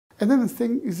And then the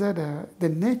thing is that the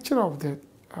nature of the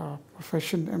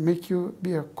profession make you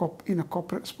be in a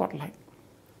corporate spotlight.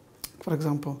 For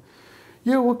example,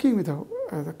 you're working with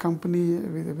the company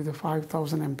with the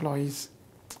 5,000 employees,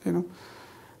 you know,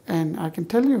 and I can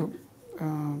tell you,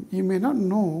 you may not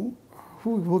know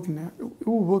who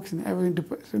works in every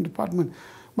department,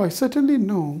 but I certainly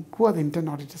know who are the intern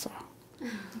auditors are.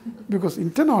 Because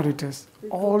intern auditors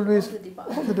always,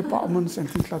 all the departments and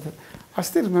things like that. I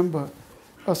still remember,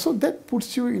 so that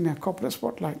puts you in a corporate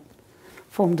spotlight.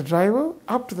 From the driver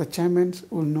up to the chairman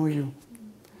will know you.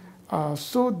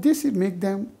 So this will make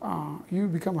them, you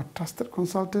become a trusted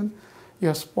consultant.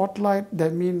 Your spotlight,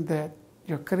 that means that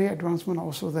your career advancement are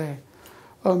also there.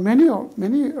 Many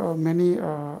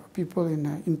people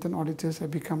in intern auditors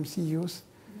have become CEOs.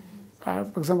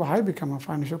 For example, I become a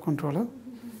financial controller.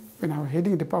 When I was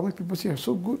heading a department, people say, "You're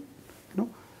so good," you know.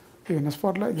 You're in a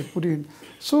spotlight, they put you in.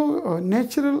 So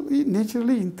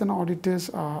naturally, intern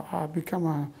auditors are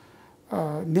become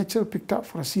natural picked up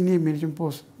for a senior management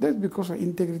post. That's because of the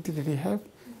integrity that they have,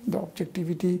 the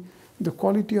objectivity, the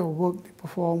quality of work they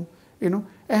perform, you know,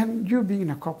 and you being in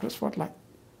a corporate spotlight.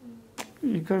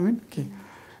 You got what I mean? Okay.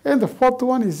 And the fourth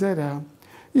one is that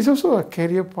it's also a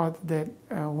career path that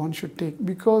one should take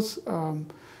because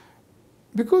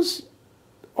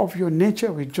of your nature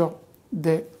of your job,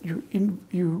 that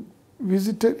you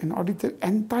visited and audited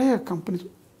entire company's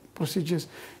procedures.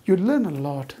 You learn a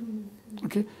lot.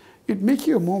 Okay, it makes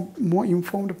you a more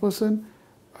informed person,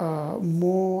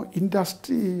 more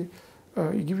industry.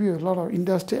 It gives you a lot of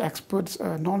industry experts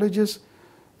knowledges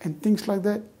and things like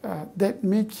that. That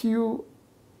make you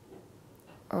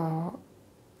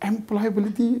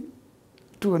employability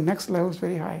to a next level is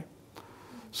very high.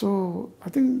 So I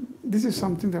think this is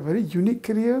something that very unique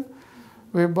career,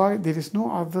 whereby there is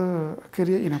no other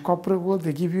career in a corporate world.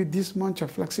 They give you this much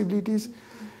of flexibilities.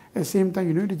 At the same time,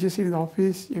 you don't need to just sit in the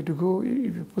office. You have to go.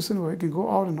 If you're a person who can go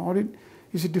out and audit,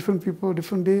 you see different people,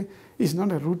 different day. It's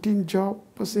not a routine job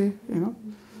per se, you know.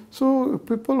 So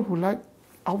people who like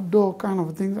outdoor kind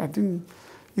of things, I think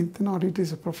intern audit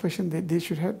is a profession that they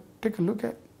should take a look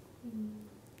at.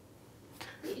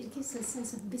 It gives a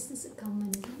sense of business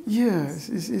acumen. Yes,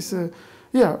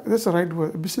 yeah, that's the right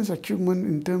word. Business acumen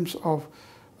in terms of,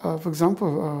 for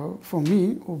example, for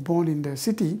me, who born in the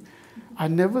city, I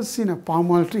never seen a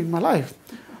palm oil tree in my life.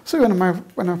 So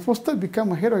when I first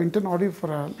became a head of intern audit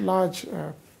for a large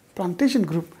plantation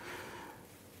group,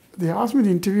 they asked me to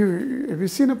interview, have you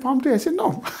seen a palm tree? I said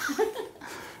no.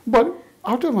 But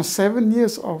after my 7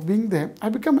 years of being there, I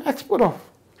became an expert of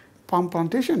palm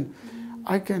plantation.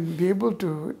 I can be able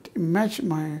to match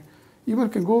even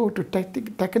can go to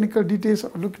technical details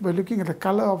by looking at the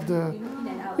color of the,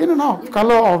 in and out,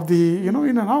 color of the, in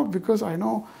and out, because I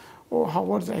know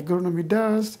what the agronomy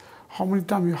does, how many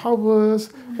times you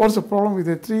harvest, what's the problem with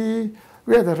the tree,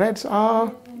 where the rats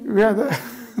are, where the...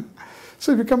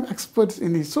 So you become experts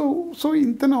in it. So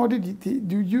intern audit,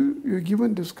 you're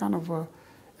given this kind of a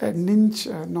niche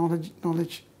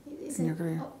knowledge in your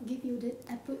career. Give you the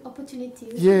opportunity.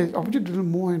 Yes, opportunity to do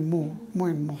more and more.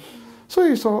 So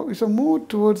it's a more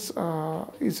towards,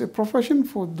 it's a profession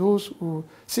for those who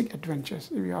seek adventures,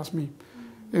 if you ask me.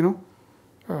 You know,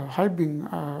 I'm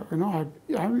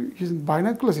using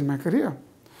binoculars in my career,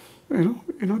 you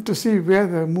know, to see where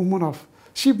the movement of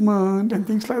shipment and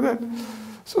things like that.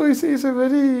 So it's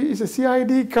a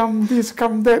CID, come this,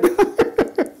 come that.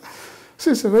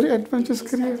 So it's a very adventurous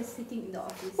career. Just sitting in the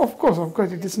office. Of course,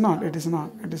 it is not.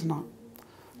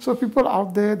 So people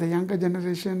out there, the younger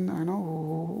generation,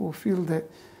 who feel that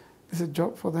it's a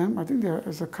job for them, I think there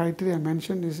is a criteria I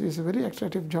mentioned is a very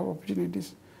attractive job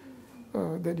opportunities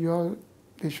that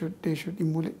they should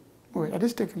emulate. At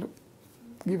least take a look,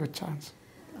 give a chance.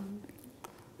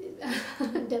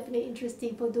 Definitely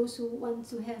interesting for those who want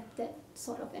to have that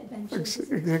sort of adventure.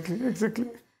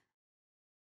 Exactly.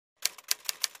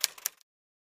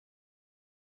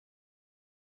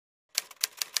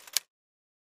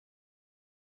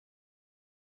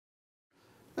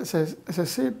 As I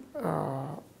said,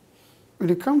 when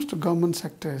it comes to government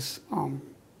sectors,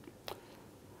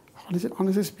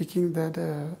 honestly speaking, that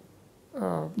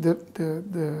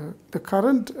the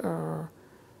current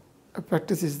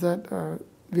practice is that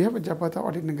we have a Jabatan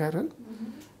Audit Negara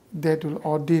that will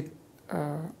audit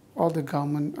all the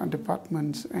government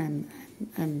departments and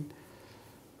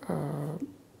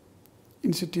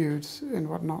institutes and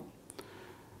whatnot.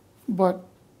 But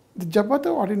the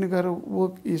Jabatan Audit Negara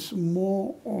work is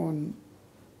more on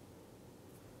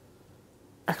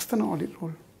external audit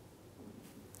role.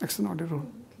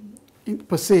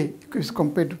 Per se, is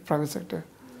compared to private sector.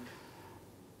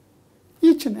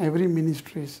 Each and every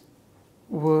ministries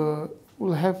were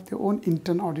will have their own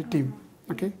internal audit team.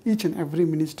 Okay, each and every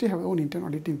ministry have their own internal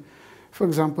audit team. For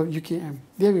example, UKM,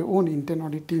 they have their own internal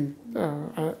audit team.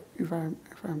 If I'm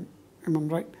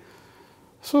right.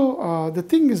 So the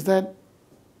thing is that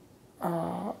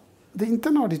the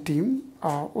internal audit team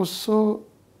also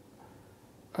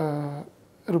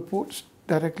reports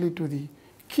directly to the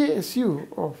KSU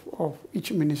of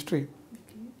each ministry.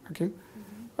 Okay,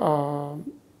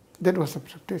 that was the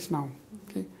practice now.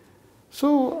 Okay,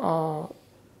 so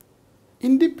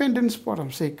independence for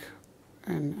our sake,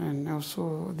 and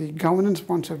also the governance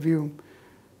point of view,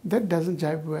 that doesn't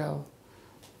jive well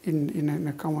in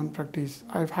a common practice.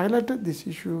 I've highlighted this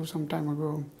issue some time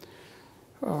ago.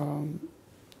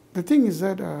 The thing is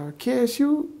that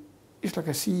KSU is like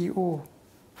a CEO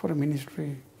for a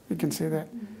ministry. You can say that.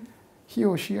 He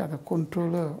or she are the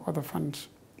controller of the funds.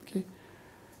 Okay,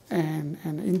 and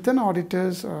internal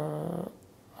auditors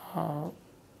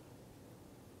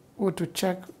were to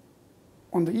check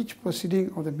on each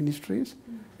proceeding of the ministries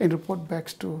and report back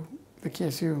to the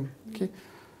KSU. Okay,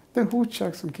 then who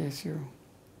checks on KSU?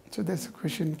 So that's the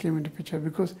question came into picture,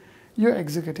 because you're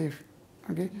executive.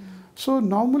 Okay, so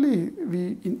normally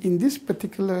we in this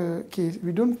particular case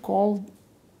we don't call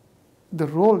the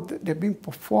role that they're being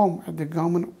performed at the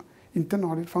government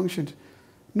internal audit functions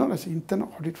not as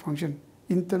internal audit function,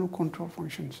 internal control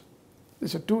functions.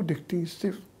 There's a two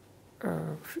distinctive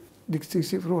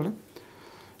role.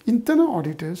 Internal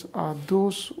auditors are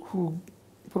those who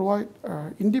provide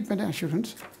independent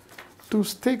assurance to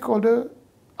stakeholders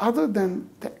other than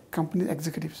the company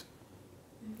executives.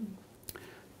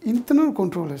 Internal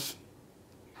controllers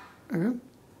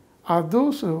are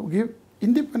those who give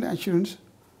independent assurance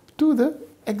to the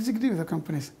executive of the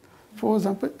companies. For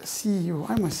example, CEO.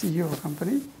 I'm a CEO of a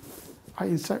company. I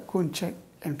inside go and check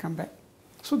and come back.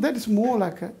 So that is more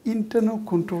like an internal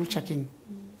control checking.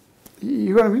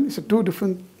 You know what I mean? It's a two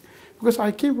different. Because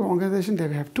I came from an organization that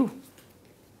we have two.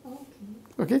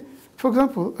 Okay. For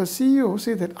example, a CEO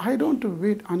say that I don't want to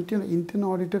wait until an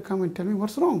internal auditor come and tell me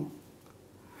what's wrong.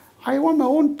 I want my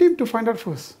own team to find out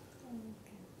first.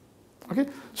 Okay.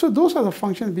 So those are the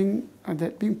functions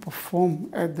being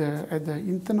performed at the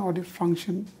internal audit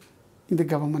function in the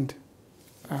government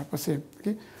per se.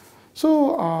 Okay.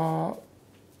 So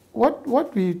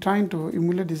what we trying to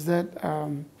emulate is that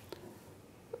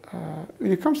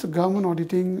when it comes to government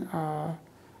auditing,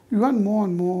 we want more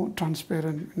and more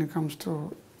transparent when it comes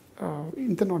to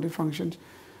internal audit functions.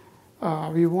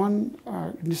 We want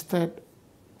instead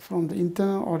from the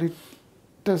internal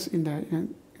auditors in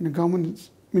the government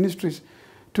ministries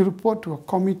to report to a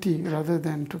committee rather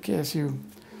than to KSU.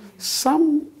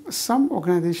 Some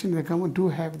organizations in the government do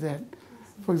have that.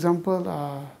 For example,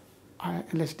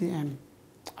 LSDN,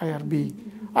 IRB.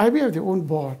 IRB have their own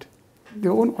board,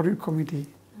 their own audit committee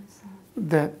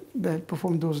that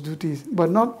perform those duties, but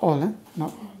not all.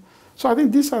 Not all. So I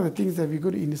think these are the things that we're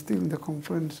going to instill in the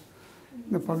conference,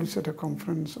 in the public sector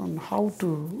conference, on how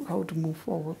to move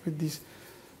forward with this.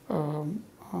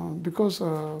 Because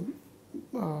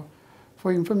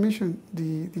for information,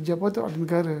 the Jabatan Audit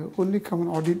Negara only come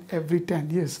and audit every 10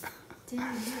 years. 10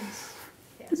 years.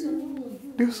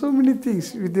 There are so many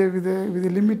things with the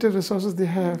limited resources they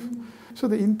have. So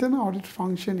the internal audit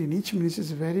function in each ministry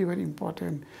is very, very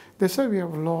important. That's why we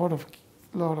have a lot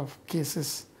of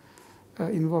cases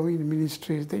involving the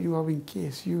ministries, that involving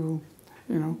KSU,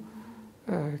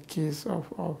 case of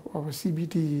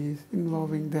CBT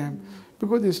involving them,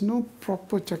 because there's no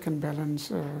proper check and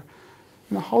balance.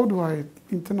 How do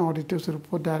internal auditors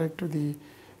report direct to the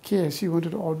KSU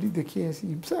wanted to audit the KSU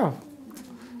himself?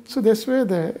 So that's where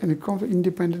the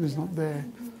independence is not there.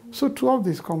 So throughout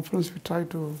this conference, we try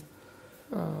to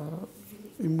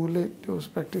emulate those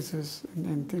practices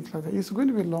and things like that. It's going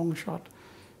to be a long shot,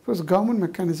 because government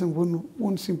mechanism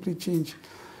won't simply change.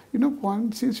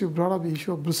 Since you brought up the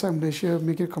issue of Bursa Malaysia,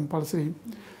 make it compulsory.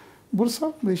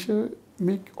 Bursa Malaysia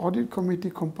make audit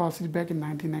committee compulsory back in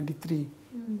 1993.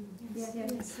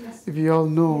 Yes. If you all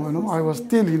know, I was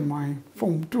still in my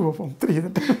Form 2 or Form 3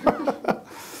 at the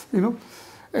time.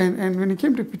 And when it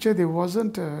came to picture, there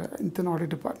wasn't an internal audit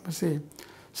department per se.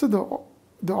 So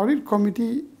the audit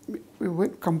committee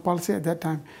went compulsory at that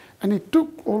time, and it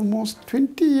took almost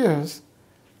 20 years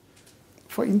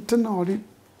for internal audit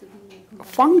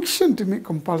function to make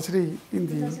compulsory in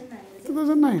the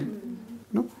 2009.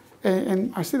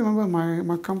 And I still remember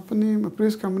my company, my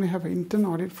previous company, have an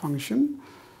internal audit function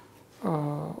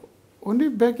only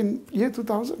back in year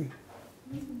 2000.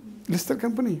 Listed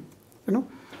company,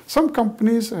 Some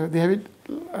companies, they have it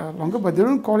longer, but they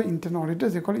don't call it internal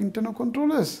auditors, they call it internal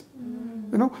controllers,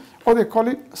 or they call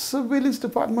it surveillance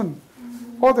department,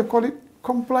 or they call it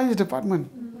compliance department.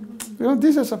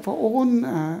 this is for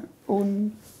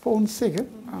own sake,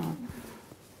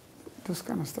 this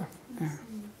kind of stuff. Yeah.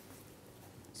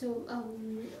 So,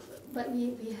 but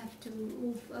we have to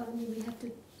move. We have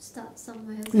to start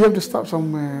somewhere. You have to start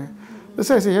somewhere. That's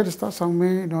why I say you have to start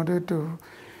somewhere in order to.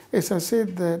 As I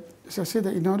said that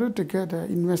in order to get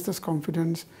investors'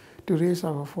 confidence to raise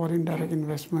our foreign direct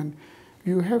investment,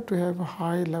 you have to have a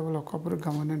high level of corporate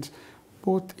governance,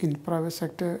 both in private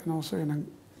sector and also in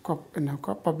a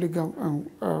public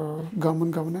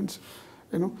government governance.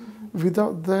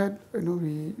 Without that,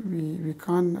 we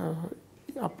can't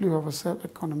uplift ourselves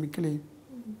economically.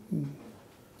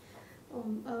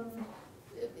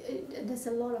 There's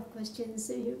a lot of questions.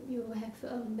 You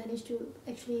have managed to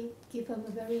actually give a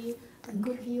very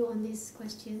good view on these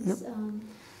questions. Yep.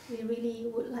 We really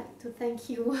would like to thank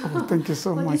you. Thank you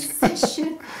so for much. This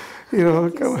session. You're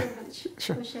Thank you welcome. so much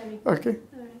Sure. for sharing. Okay.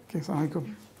 All right. Okay. Assalamualaikum.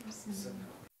 Awesome.